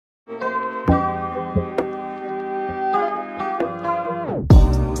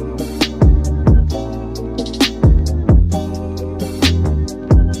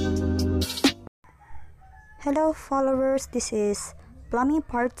Hello followers, this is Plumbing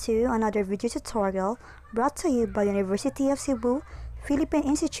Part 2, another video tutorial brought to you by University of Cebu, Philippine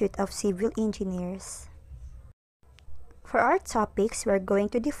Institute of Civil Engineers. For our topics, we are going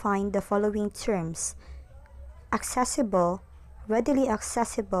to define the following terms: accessible, readily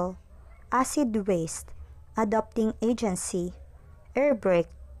accessible, acid waste, adopting agency, air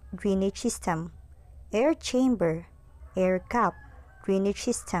brake, drainage system, air chamber, air gap, drainage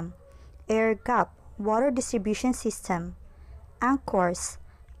system, air gap, water distribution system, anchors,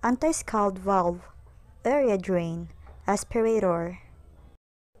 anti-scald valve, area drain, aspirator.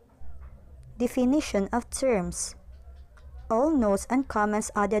 Definition of terms. All notes and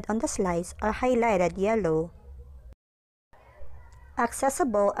comments added on the slides are highlighted yellow.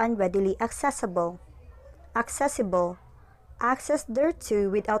 Accessible and readily accessible. Accessible. Access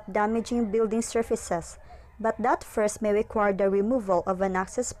thereto without damaging building surfaces, but that first may require the removal of an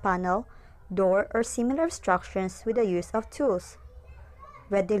access panel, door, or similar obstructions with the use of tools.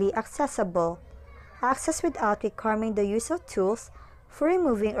 Readily accessible. Access without requiring the use of tools for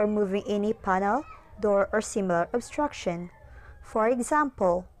removing or moving any panel, door, or similar obstruction. For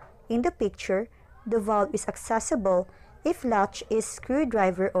example, in the picture, the valve is accessible if latch is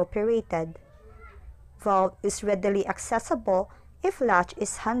screwdriver operated. Valve is readily accessible if latch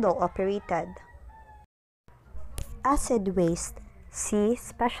is handle operated. Acid waste. See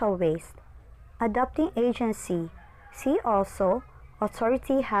special waste. Adopting agency. See also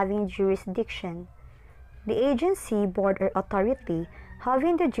authority having jurisdiction. The agency, board, or authority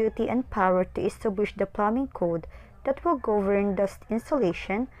having the duty and power to establish the plumbing code that will govern the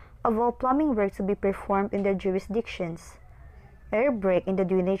installation of all plumbing work to be performed in their jurisdictions. Air brake in the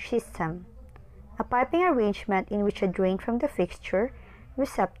drainage system. A piping arrangement in which a drain from the fixture,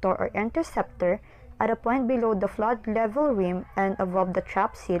 receptor, or interceptor at a point below the flood level rim and above the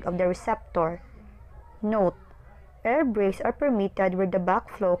trap seal of the receptor. Note: air brakes are permitted where the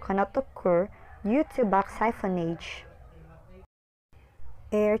backflow cannot occur due to back-siphonage.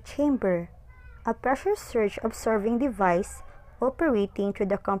 Air chamber. A pressure surge absorbing device operating through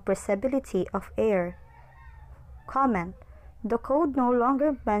the compressibility of air. Comment: the code no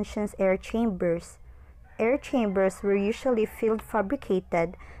longer mentions air chambers. Air chambers were usually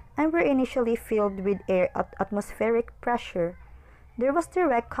field-fabricated and were initially filled with air at atmospheric pressure. There was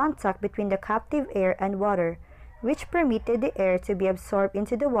direct contact between the captive air and water, which permitted the air to be absorbed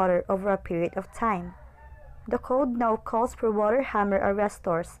into the water over a period of time. The code now calls for water hammer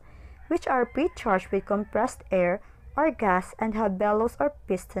arrestors, which are pre-charged with compressed air or gas and have bellows or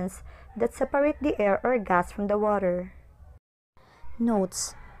pistons that separate the air or gas from the water.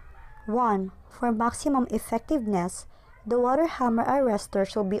 Notes: 1. For maximum effectiveness, the water hammer arrestor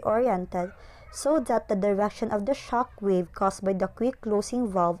shall be oriented so that the direction of the shock wave caused by the quick closing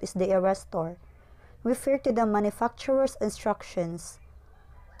valve is the arrestor. Refer to the manufacturer's instructions.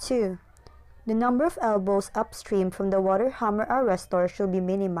 2. The number of elbows upstream from the water hammer arrestor should be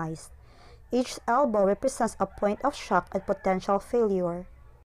minimized. Each elbow represents a point of shock and potential failure.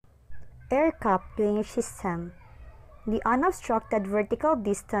 Air cap drainage system. The unobstructed vertical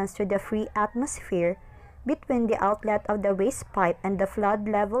distance to the free atmosphere between the outlet of the waste pipe and the flood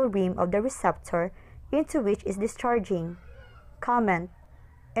level rim of the receptor into which is discharging. Comment: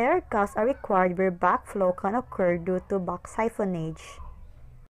 air gaps are required where backflow can occur due to back-siphonage.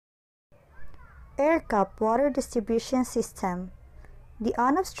 Air gap water distribution system. The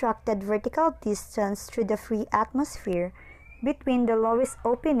unobstructed vertical distance through the free atmosphere between the lowest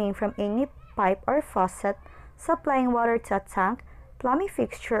opening from any pipe or faucet supplying water to a tank, plumbing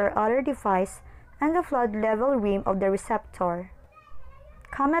fixture, or other device, and the flood level rim of the receptor.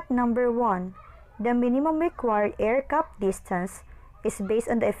 Comment number 1. The minimum required air gap distance is based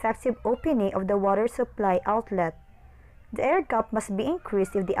on the effective opening of the water supply outlet. The air gap must be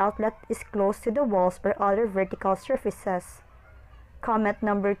increased if the outlet is close to the walls or other vertical surfaces. Comment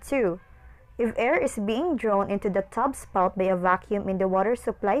number 2. If air is being drawn into the tub spout by a vacuum in the water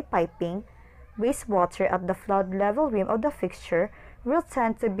supply piping, wastewater at the flood level rim of the fixture will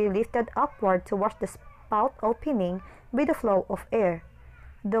tend to be lifted upward towards the spout opening by the flow of air.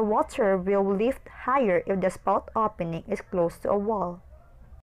 The water will lift higher if the spout opening is close to a wall.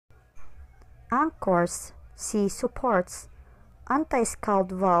 Anchors. See supports.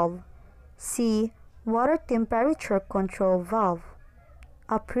 Anti-scald valve. See water temperature control valve.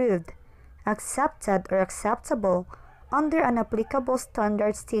 Approved, accepted, or acceptable under an applicable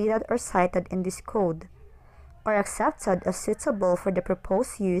standard stated or cited in this code, or accepted as suitable for the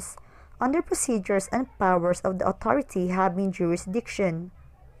proposed use under procedures and powers of the authority having jurisdiction.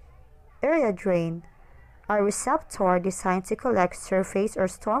 Area drain. A receptor designed to collect surface or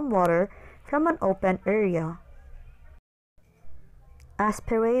storm water from an open area.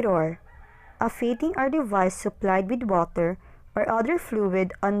 Aspirator, a fitting or device supplied with water or other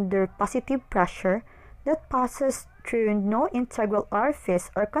fluid under positive pressure that passes through no integral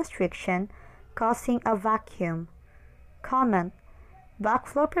orifice or constriction, causing a vacuum. Comment: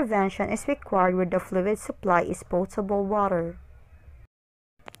 backflow prevention is required where the fluid supply is potable water.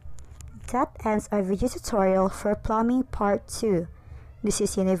 That ends our video tutorial for Plumbing Part 2. This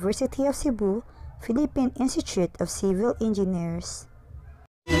is University of Cebu, Philippine Institute of Civil Engineers.